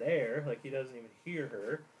even there, like he doesn't even hear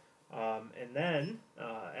her. And then,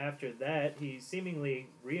 after that, he seemingly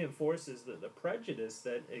reinforces the prejudice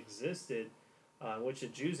that existed, which the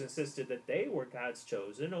Jews insisted that they were God's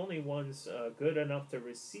chosen, only ones good enough to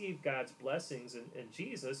receive God's blessings. And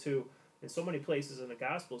Jesus, who in so many places in the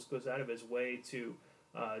Gospels goes out of his way to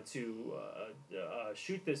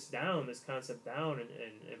shoot this concept down,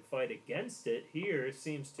 and fight against it, here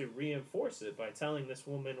seems to reinforce it by telling this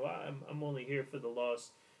woman, "Well, I'm only here for the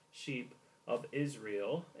lost sheep of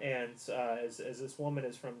Israel." And as this woman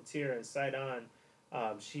is from Tyre and Sidon,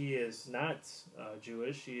 she is not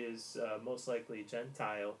Jewish. She is most likely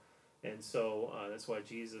Gentile. And so that's why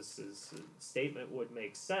Jesus' statement would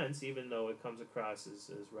make sense, even though it comes across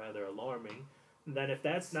as rather alarming. And then if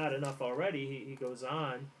that's not enough already, he goes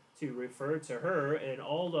on to refer to her and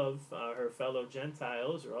all of her fellow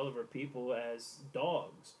Gentiles or all of her people as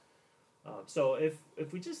dogs. So if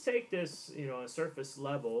we just take this, on a surface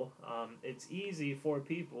level, it's easy for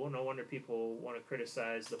people. No wonder people want to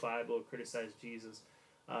criticize the Bible, criticize Jesus.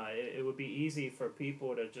 It would be easy for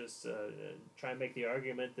people to just try and make the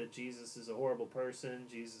argument that Jesus is a horrible person,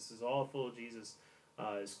 Jesus is awful, Jesus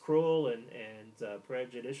is cruel and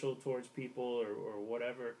prejudicial towards people or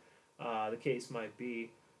whatever the case might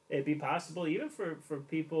be. It'd be possible even for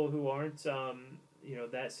people who aren't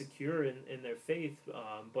that secure in their faith,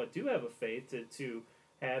 but do have a faith to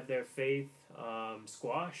have their faith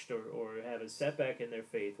squashed or have a setback in their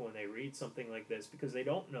faith when they read something like this, because they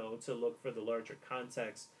don't know to look for the larger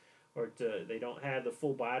context, or they don't have the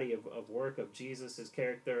full body of work of Jesus, his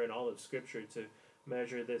character, and all of Scripture to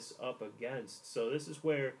measure this up against. So this is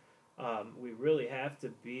where we really have to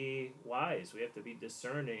be wise. We have to be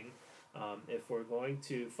discerning. If we're going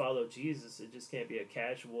to follow Jesus, it just can't be a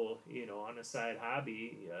casual, on a side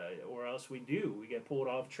hobby, or else we get pulled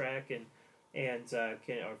off track, and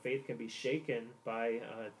our faith can be shaken by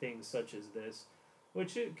things such as this,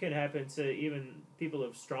 which it can happen to even people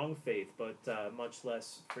of strong faith, but much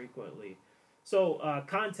less frequently. So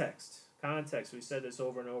context. We said this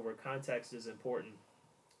over and over. Context is important.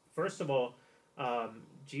 First of all,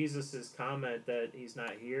 Jesus' comment that he's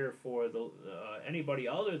not here for anybody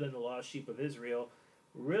other than the lost sheep of Israel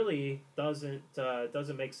really doesn't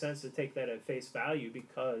make sense to take that at face value,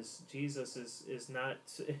 because Jesus is not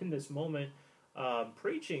in this moment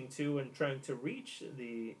preaching to and trying to reach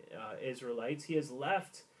the Israelites. He has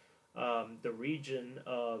left the region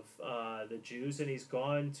of the Jews, and he's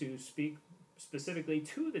gone to speak specifically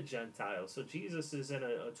to the Gentiles. So Jesus is in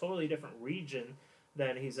a totally different region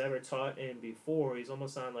than he's ever taught in before. He's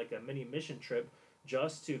almost on like a mini mission trip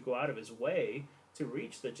just to go out of his way to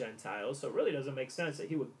reach the Gentiles. So it really doesn't make sense that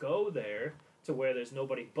he would go there to where there's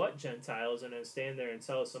nobody but Gentiles and then stand there and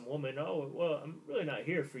tell some woman, oh, well, I'm really not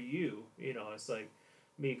here for you. You know, it's like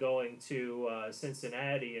me going to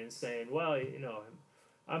Cincinnati and saying, well, you know,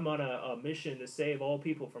 I'm on a mission to save all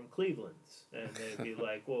people from Cleveland. And they'd be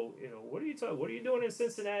like, well, you know, what are you doing in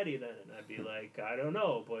Cincinnati then? And I'd be like, I don't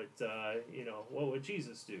know, but, you know, what would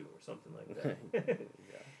Jesus do or something like that.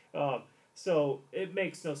 Yeah. So it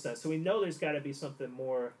makes no sense. So we know there's got to be something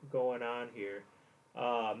more going on here.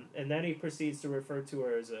 And then he proceeds to refer to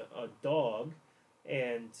her as a dog,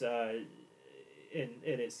 and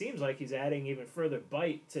it seems like he's adding even further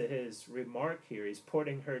bite to his remark here. He's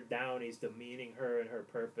putting her down. He's demeaning her and her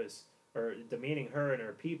purpose, or demeaning her and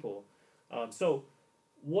her people. So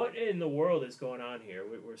what in the world is going on here?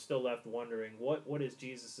 We're still left wondering, what is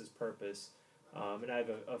Jesus' purpose? And I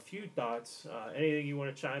have a few thoughts. Anything you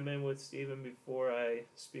want to chime in with, Stephen, before I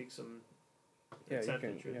speak some? You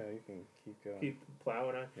can keep going. Keep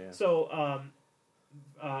plowing on. Yeah. So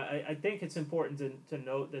I think it's important to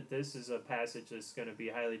note that this is a passage that's going to be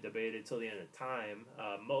highly debated till the end of time.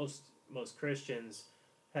 Most Christians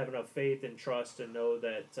have enough faith and trust to know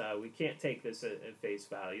that we can't take this at face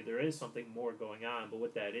value. There is something more going on, but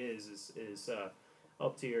what that is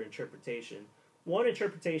up to your interpretation. One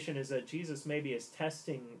interpretation is that Jesus maybe is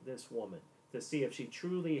testing this woman to see if she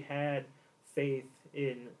truly had faith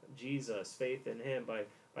in Jesus, faith in him, by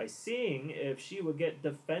seeing if she would get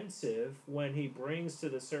defensive when he brings to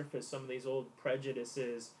the surface some of these old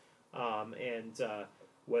prejudices, and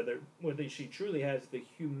whether she truly has the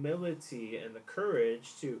humility and the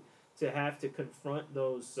courage to have to confront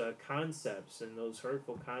those concepts and those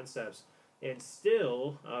hurtful concepts and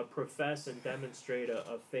still profess and demonstrate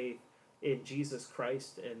a faith in Jesus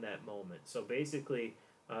Christ in that moment. So basically,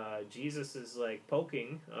 Jesus is like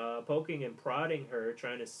poking and prodding her,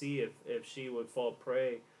 trying to see if she would fall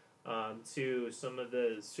prey to some of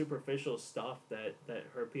the superficial stuff that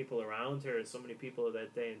her people around her, so many people of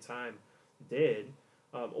that day and time, did,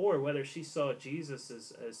 or whether she saw Jesus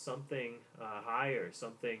as something higher,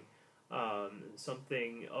 something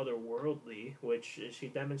otherworldly, which she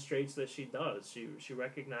demonstrates that she does. She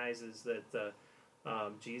recognizes that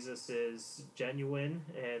Jesus is genuine,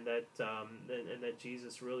 and that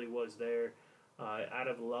Jesus really was there out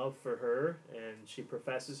of love for her, and she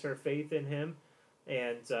professes her faith in him,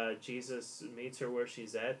 and Jesus meets her where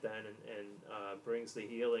she's at then, and brings the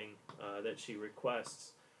healing that she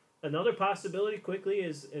requests. Another possibility quickly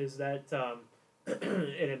is that, and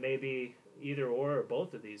it may be either or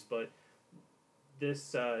both of these, but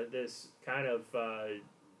this kind of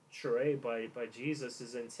charade by Jesus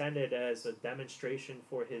is intended as a demonstration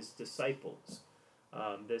for his disciples.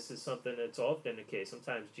 This is something that's often the case.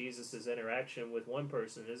 Sometimes Jesus' interaction with one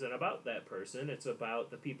person isn't about that person. It's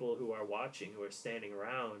about the people who are watching, who are standing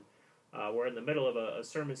around. We're in the middle of a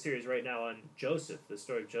sermon series right now on Joseph, the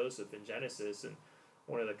story of Joseph in Genesis, and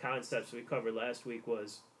one of the concepts we covered last week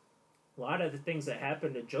was a lot of the things that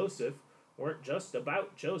happened to Joseph weren't just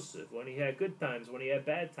about Joseph, when he had good times, when he had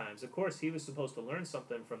bad times. Of course, he was supposed to learn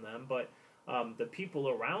something from them, but the people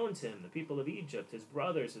around him, the people of Egypt, his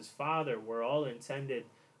brothers, his father, were all intended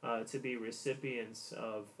to be recipients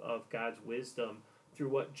of God's wisdom through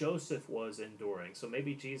what Joseph was enduring. So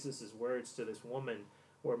maybe Jesus' words to this woman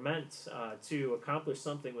were meant to accomplish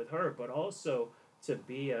something with her, but also to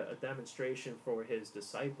be a demonstration for his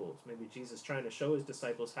disciples. Maybe Jesus trying to show his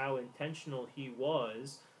disciples how intentional he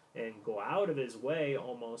was and go out of his way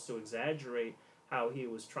almost to exaggerate how he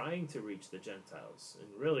was trying to reach the Gentiles. And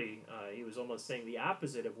really, he was almost saying the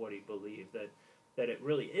opposite of what he believed, that it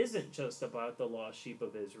really isn't just about the lost sheep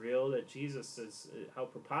of Israel, that Jesus is, how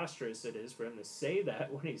preposterous it is for him to say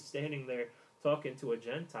that when he's standing there talking to a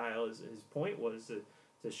Gentile. His point was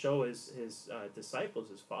to show his disciples,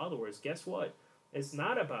 his followers, guess what? It's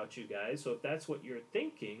not about you guys, so if that's what you're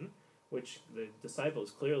thinking, which the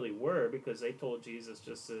disciples clearly were, because they told Jesus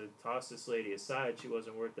just to toss this lady aside, she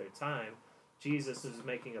wasn't worth their time. Jesus is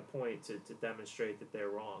making a point to demonstrate that they're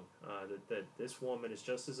wrong, that this woman is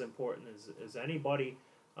just as important as anybody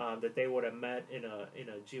that they would have met in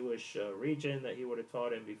a Jewish region that he would have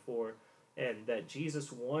taught in before, and that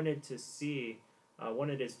Jesus wanted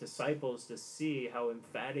his disciples to see how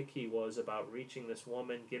emphatic he was about reaching this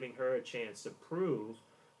woman, giving her a chance to prove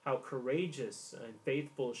how courageous and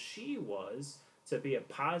faithful she was to be a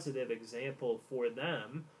positive example for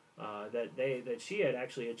them. That she had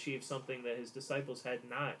actually achieved something that his disciples had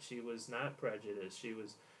not. She was not prejudiced.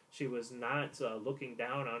 She was not looking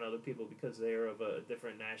down on other people because they are of a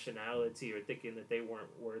different nationality or thinking that they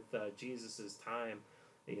weren't worth Jesus's time.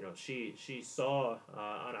 She saw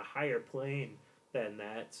on a higher plane than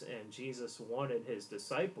that, and Jesus wanted his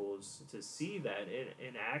disciples to see that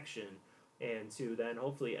in action, and to then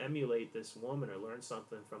hopefully emulate this woman or learn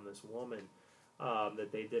something from this woman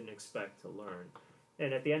that they didn't expect to learn.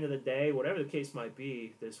 And at the end of the day, whatever the case might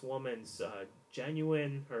be, this woman's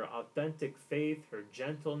genuine, her authentic faith, her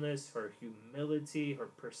gentleness, her humility, her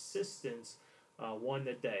persistence won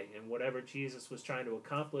the day. And whatever Jesus was trying to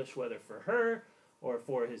accomplish, whether for her or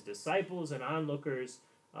for his disciples and onlookers,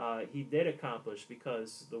 he did accomplish,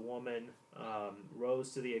 because the woman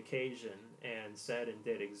rose to the occasion and said and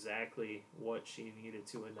did exactly what she needed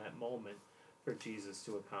to in that moment for Jesus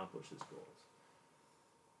to accomplish his goals.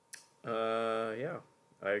 Yeah,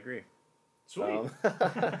 I agree. Sweet.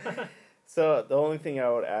 So the only thing I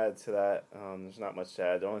would add to that, there's not much to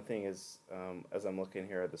add. The only thing is, as I'm looking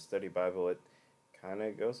here at the study Bible, it kind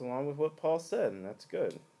of goes along with what Paul said, and that's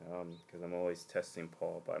good, because I'm always testing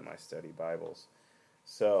Paul by my study Bibles.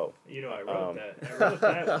 So I wrote that. I wrote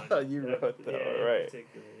that one. You wrote that, yeah, right?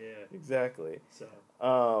 Yeah, exactly. So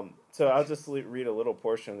I'll just read a little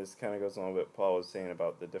portion. This kind of goes along with what Paul was saying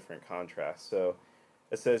about the different contrasts. So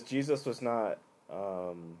it says Jesus was not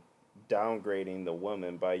downgrading the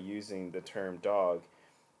woman by using the term dog.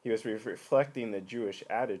 He was reflecting the Jewish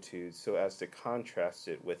attitude so as to contrast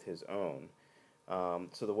it with his own.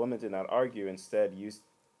 So the woman did not argue. Instead,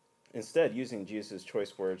 using Jesus'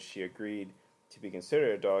 choice words, she agreed to be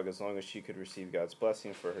considered a dog as long as she could receive God's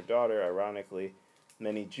blessing for her daughter. Ironically,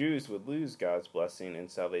 many Jews would lose God's blessing and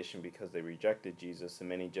salvation because they rejected Jesus, and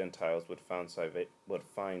many Gentiles would find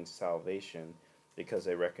salvation because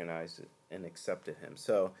they recognized it and accepted him.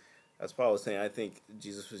 So, as Paul was saying, I think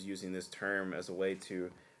Jesus was using this term as a way to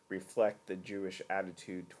reflect the Jewish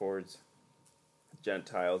attitude towards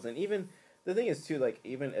Gentiles. And even, the thing is too,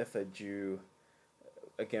 even if a Jew,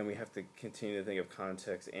 again, we have to continue to think of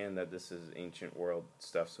context and that this is ancient world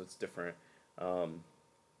stuff, so it's different.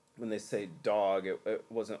 When they say dog, it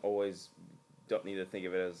wasn't always, don't need to think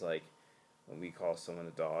of it as when we call someone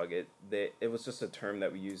a dog. It was just a term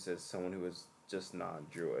that we used as someone who was just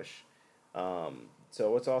non-Jewish. So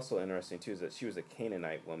what's also interesting too is that she was a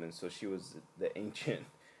Canaanite woman, so she was the ancient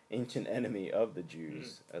enemy of the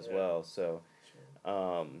Jews as well. So,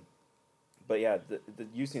 but yeah, the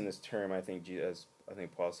using this term, I think as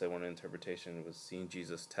Paul said, one interpretation was seeing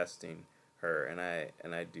Jesus testing her, and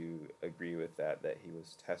I do agree with that he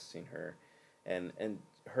was testing her, and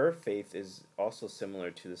her faith is also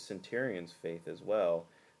similar to the centurion's faith as well,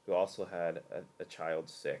 who also had a child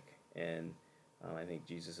sick, and I think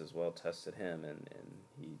Jesus as well tested him, and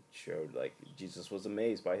he showed Jesus was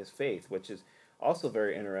amazed by his faith, which is also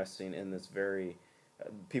very interesting in this very.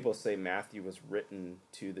 People say Matthew was written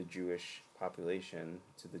to the Jewish population,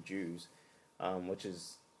 to the Jews, which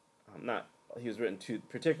is not. He was written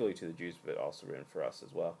particularly to the Jews, but also written for us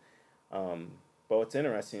as well. But what's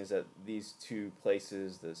interesting is that these two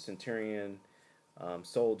places, the centurion,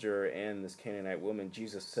 soldier, and this Canaanite woman,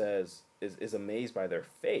 Jesus says is amazed by their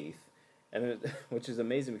faith, and which is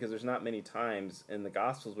amazing because there's not many times in the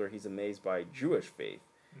Gospels where he's amazed by Jewish faith.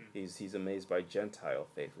 He's amazed by Gentile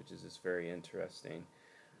faith, which is just very interesting,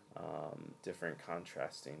 different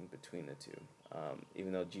contrasting between the two.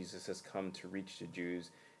 Even though Jesus has come to reach the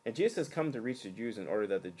Jews, and Jesus has come to reach the Jews in order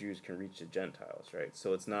that the Jews can reach the Gentiles, right?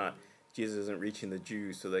 So it's not, Jesus isn't reaching the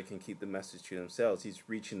Jews so they can keep the message to themselves. He's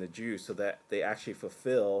reaching the Jews so that they actually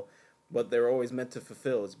fulfill what they're always meant to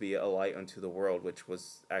fulfill, is be a light unto the world, which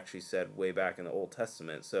was actually said way back in the Old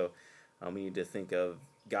Testament. So we need to think of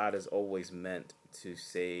God has always meant to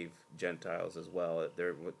save Gentiles as well.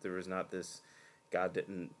 There was not this, God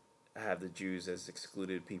didn't have the Jews as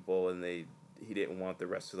excluded people, and he didn't want the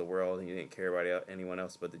rest of the world, and he didn't care about anyone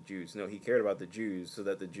else but the Jews. No, he cared about the Jews so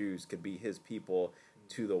that the Jews could be his people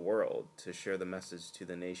to the world, to share the message to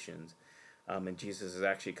the nations. And Jesus is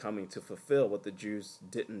actually coming to fulfill what the Jews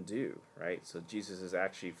didn't do, right? So Jesus is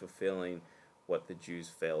actually fulfilling what the Jews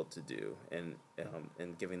failed to do, and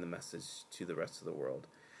giving the message to the rest of the world.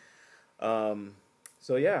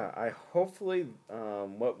 So yeah, I hopefully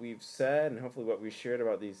what we've said and hopefully what we shared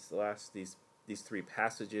about these three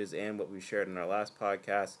passages and what we shared in our last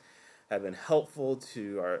podcast have been helpful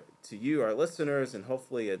to you, our listeners, and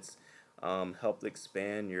hopefully it's helped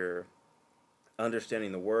expand your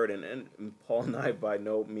understanding the word. And Paul and I by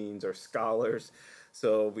no means are scholars,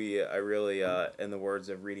 So I really, in the words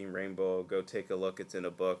of Reading Rainbow, go take a look. It's in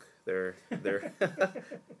a book. There, there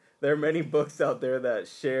are many books out there that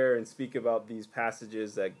share and speak about these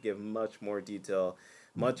passages that give much more detail,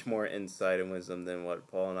 much more insight and wisdom than what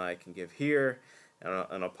Paul and I can give here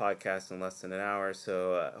on a podcast in less than an hour.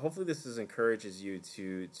 So hopefully encourages you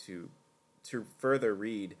to further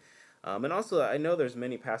read. And also, I know there's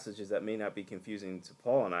many passages that may not be confusing to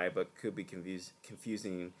Paul and I, but could be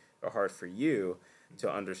confusing or hard for you to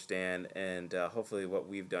understand. And hopefully what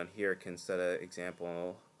we've done here can set an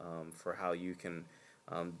example for how you can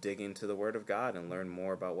dig into the Word of God and learn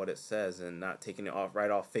more about what it says and not taking it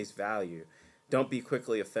right off face value. Don't be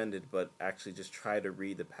quickly offended, but actually just try to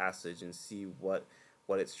read the passage and see what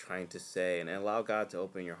it's trying to say, and allow God to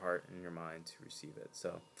open your heart and your mind to receive it.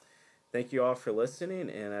 So thank you all for listening.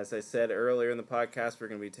 And as I said earlier in the podcast, we're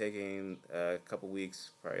going to be taking a couple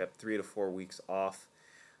weeks, probably up 3 to 4 weeks off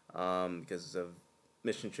because of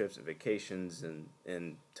mission trips and vacations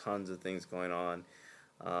and tons of things going on.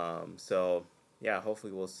 So yeah,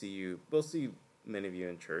 hopefully we'll see many of you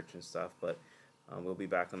in church and stuff, but we'll be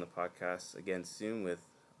back on the podcast again soon with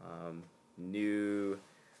new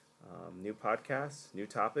podcasts, new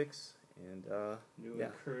topics, and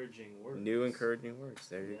encouraging words. New encouraging words.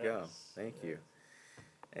 There you go. Thank you.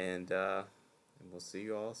 And we'll see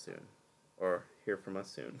you all soon, or hear from us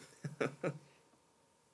soon.